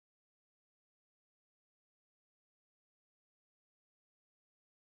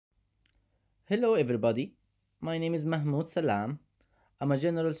Hello everybody, my name is Mahmoud Sallam. I'm a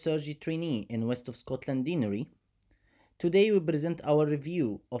general surgery trainee in West of Scotland Deanery. Today we present our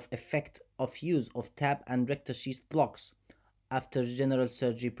review of effect of use of TAP and rectus sheath blocks after general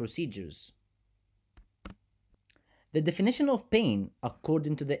surgery procedures. The definition of pain,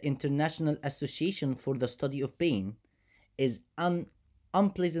 according to the International Association for the Study of Pain, is an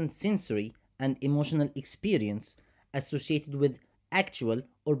unpleasant sensory and emotional experience associated with actual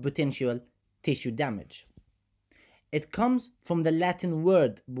or potential tissue damage. It comes from the Latin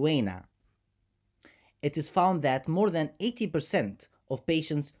word buena. It is found that more than 80% of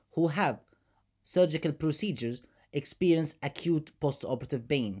patients who have surgical procedures experience acute postoperative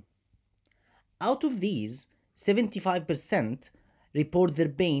pain. Out of these, 75% report their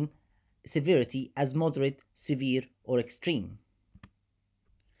pain severity as moderate, severe, or extreme.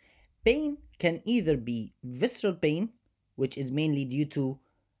 Pain can either be visceral pain, which is mainly due to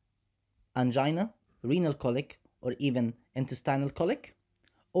angina, renal colic, or even intestinal colic,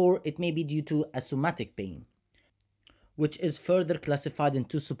 or it may be due to a somatic pain, which is further classified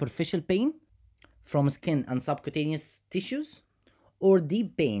into superficial pain from skin and subcutaneous tissues, or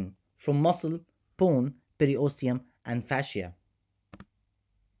deep pain from muscle, bone, periosteum, and fascia.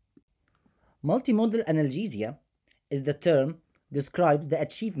 Multimodal analgesia is the term describes the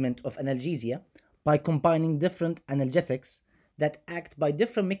achievement of analgesia by combining different analgesics that act by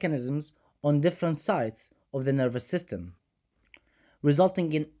different mechanisms on different sides of the nervous system,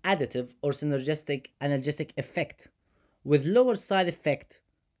 resulting in additive or synergistic analgesic effect with lower side effect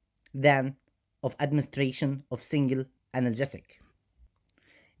than of administration of single analgesic.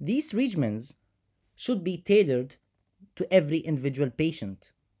 These regimens should be tailored to every individual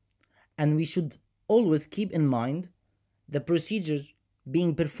patient, and we should always keep in mind the procedure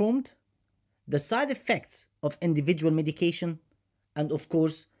being performed, the side effects of individual medication, and of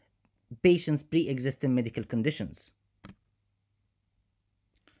course, patients' pre-existing medical conditions.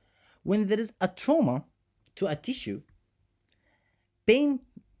 When there is a trauma to a tissue, pain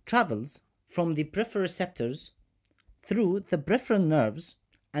travels from the peripheral receptors through the peripheral nerves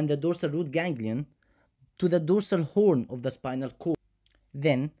and the dorsal root ganglion to the dorsal horn of the spinal cord.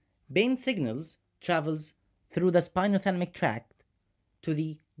 Then, pain signals travels through the spinothalamic tract to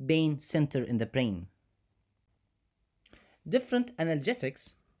the pain center in the brain. Different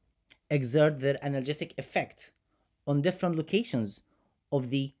analgesics exert their analgesic effect on different locations of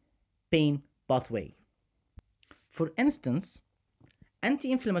the pain pathway. For instance,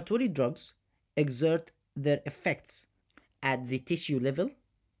 anti-inflammatory drugs exert their effects at the tissue level,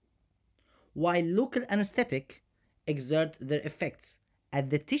 while local anesthetic exert their effects at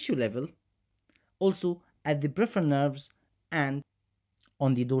the tissue level, also at the peripheral nerves and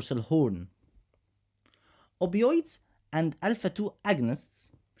on the dorsal horn. Opioids and alpha-2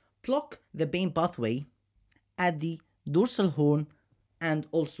 agonists block the pain pathway at the dorsal horn and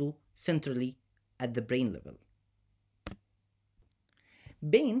also centrally at the brain level.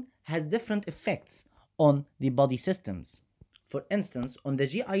 Pain has different effects on the body systems. For instance, on the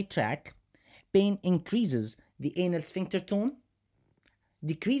GI tract, pain increases the anal sphincter tone,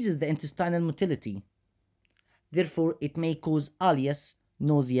 decreases the intestinal motility. Therefore, it may cause alias,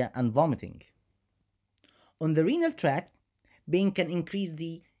 nausea, and vomiting. On the renal tract, pain can increase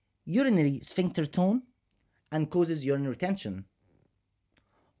the urinary sphincter tone and causes urinary retention.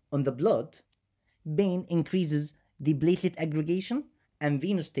 On the blood, pain increases the platelet aggregation and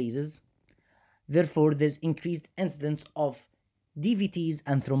venostasis. Therefore, there's increased incidence of DVTs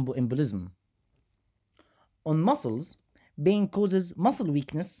and thromboembolism. On muscles, pain causes muscle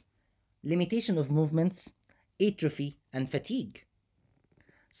weakness, limitation of movements, atrophy, and fatigue.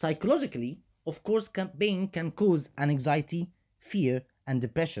 Psychologically, of course, pain can cause anxiety, fear, and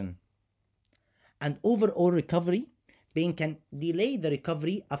depression. And overall recovery, pain can delay the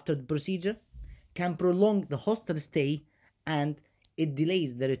recovery after the procedure, can prolong the hospital stay, and it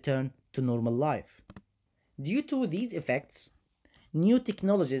delays the return to normal life. Due to these effects, new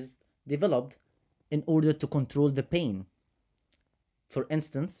technologies developed in order to control the pain. For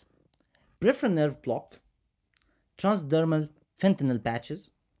instance, peripheral nerve block, transdermal fentanyl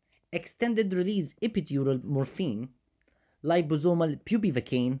patches, extended release epidural morphine, liposomal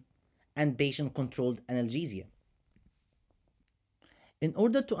bupivacaine, and patient-controlled analgesia. In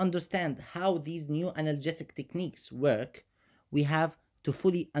order to understand how these new analgesic techniques work, we have to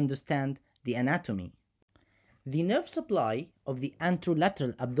fully understand the anatomy. The nerve supply of the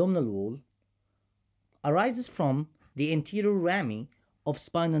anterolateral abdominal wall arises from the anterior rami of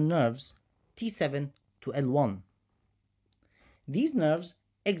spinal nerves T7 to L1. These nerves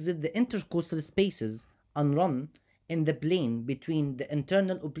exit the intercostal spaces and run in the plane between the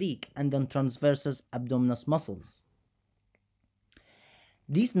internal oblique and the transversus abdominis muscles.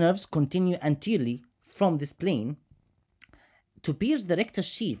 These nerves continue anteriorly from this plane to pierce the rectus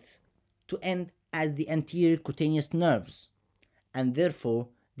sheath to end as the anterior cutaneous nerves, and therefore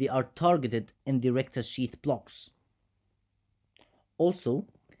they are targeted in the rectus sheath blocks. Also,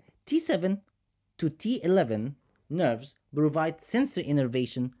 T7 to T11 nerves provide sensory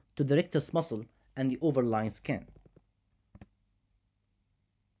innervation to the rectus muscle and the overlying skin.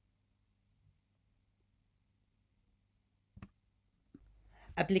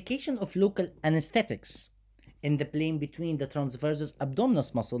 Application of local anesthetics in the plane between the transversus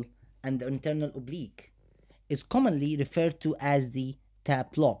abdominis muscle and the internal oblique is commonly referred to as the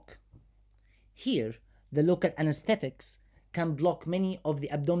tap lock. Here, the local anesthetics can block many of the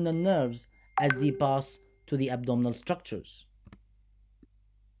abdominal nerves as they pass to the abdominal structures.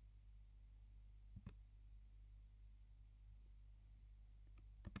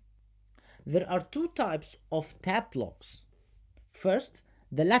 There are two types of tap locks. First,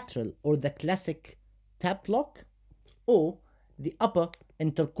 the lateral or the classic tap lock, or the upper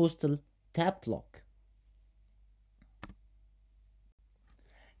intercostal tap lock.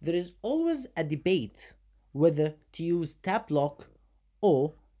 There is always a debate whether to use tap lock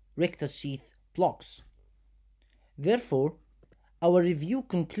or rectus sheath blocks. Therefore, our review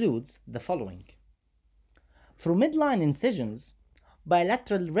concludes the following. For midline incisions,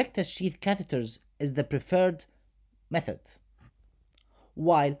 bilateral rectus sheath catheters is the preferred method,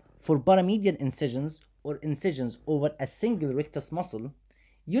 while for paramedian incisions or incisions over a single rectus muscle,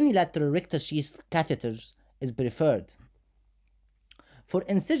 unilateral rectus sheath catheters is preferred. For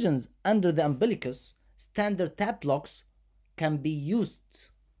incisions under the umbilicus, standard tap locks can be used,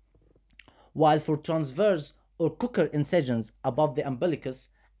 while for transverse or Cooker incisions above the umbilicus,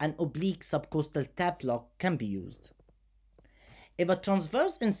 an oblique subcostal tap lock can be used. If a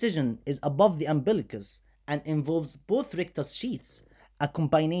transverse incision is above the umbilicus and involves both rectus sheaths, a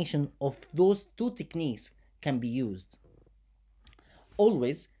combination of those two techniques can be used.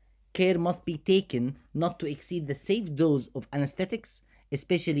 Always, care must be taken not to exceed the safe dose of anesthetics,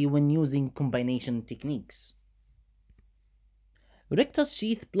 especially when using combination techniques. Rectus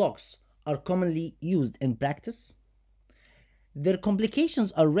sheath blocks are commonly used in practice. Their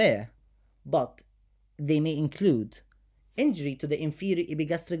complications are rare, but they may include injury to the inferior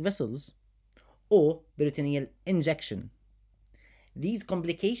epigastric vessels or peritoneal injection. These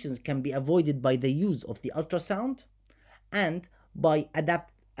complications can be avoided by the use of the ultrasound and by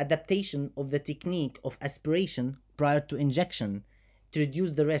adaptation of the technique of aspiration prior to injection to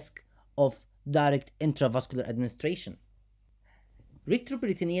reduce the risk of direct intravascular administration.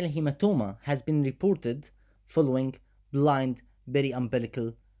 Retroperitoneal hematoma has been reported following blind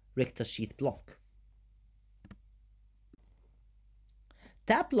periumbilical rectus sheath block.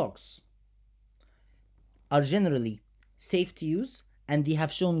 Tap locks are generally safe to use and they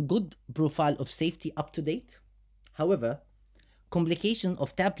have shown good profile of safety up to date. However, complications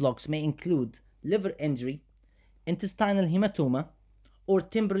of tap locks may include liver injury, intestinal hematoma, or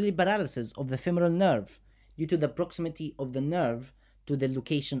temporary paralysis of the femoral nerve due to the proximity of the nerve to the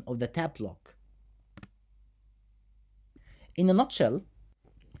location of the tap lock. In a nutshell,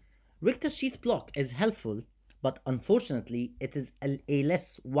 rectus sheath block is helpful, but unfortunately it is a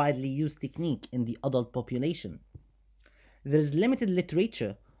less widely used technique in the adult population. There is limited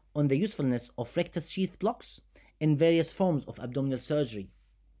literature on the usefulness of rectus sheath blocks in various forms of abdominal surgery.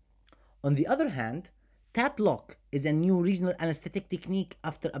 On the other hand, tap lock is a new regional anesthetic technique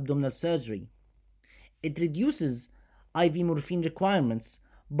after abdominal surgery. It reduces IV morphine requirements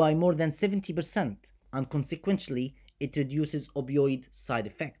by more than 70% and consequently it reduces opioid side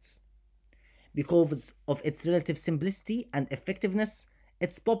effects. Because of its relative simplicity and effectiveness,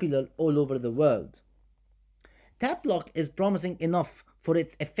 it's popular all over the world. Tap lock is promising enough for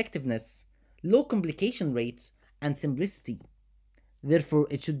its effectiveness, low complication rates, and simplicity. Therefore,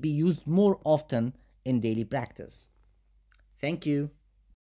 it should be used more often in daily practice. Thank you.